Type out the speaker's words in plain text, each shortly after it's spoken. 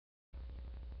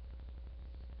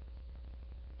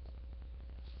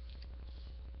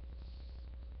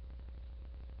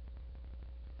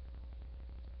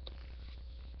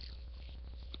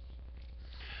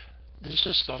This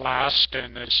is the last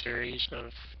in the series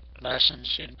of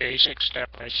lessons in basic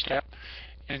step-by-step.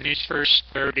 In these first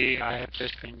 30, I have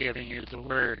just been giving you the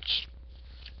words.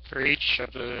 For each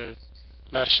of the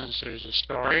lessons, there's a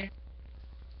story.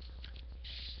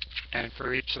 And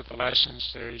for each of the lessons,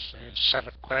 there's a set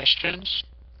of questions.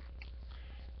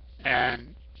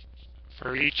 And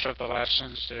for each of the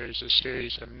lessons, there's a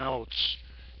series of notes,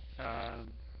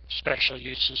 special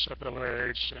uses of the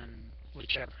words, and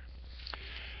whichever.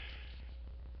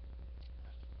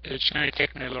 It's going to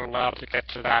take me a little while to get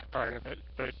to that part of it,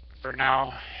 but for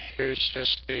now, here's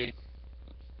just the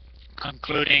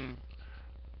concluding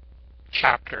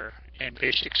chapter in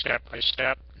basic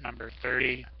step-by-step, number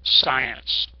 30,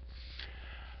 science.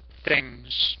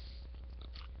 Things,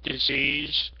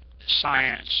 disease,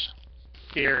 science,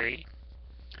 theory,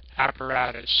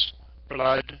 apparatus,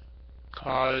 blood,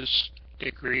 cause,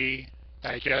 degree,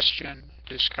 digestion,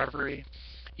 discovery,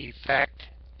 effect,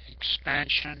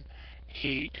 expansion,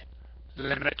 heat,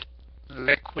 limit,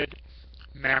 liquid,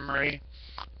 memory,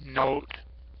 note,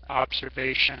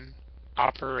 observation,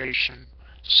 operation,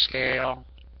 scale,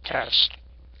 test,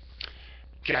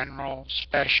 general,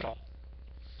 special,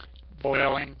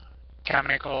 boiling,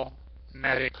 chemical,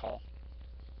 medical.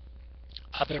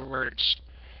 Other words,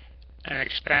 an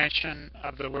expansion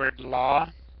of the word law,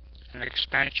 an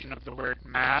expansion of the word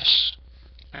mass,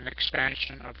 an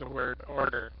expansion of the word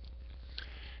order.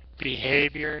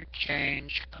 Behavior,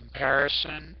 change,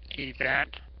 comparison,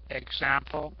 event,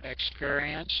 example,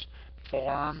 experience,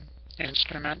 form,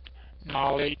 instrument,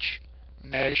 knowledge,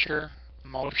 measure,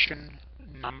 motion,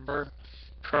 number,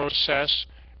 process,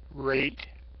 rate,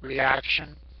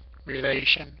 reaction,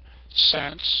 relation,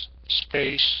 sense,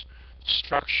 space,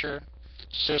 structure,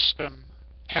 system,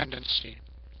 tendency.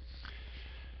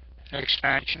 An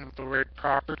expansion of the word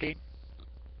property,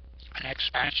 an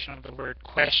expansion of the word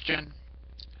question,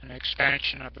 an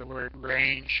expansion of the word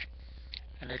range,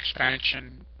 an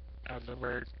expansion of the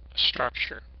word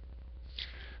structure.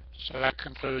 So that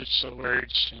concludes the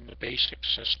words in the basic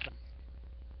system.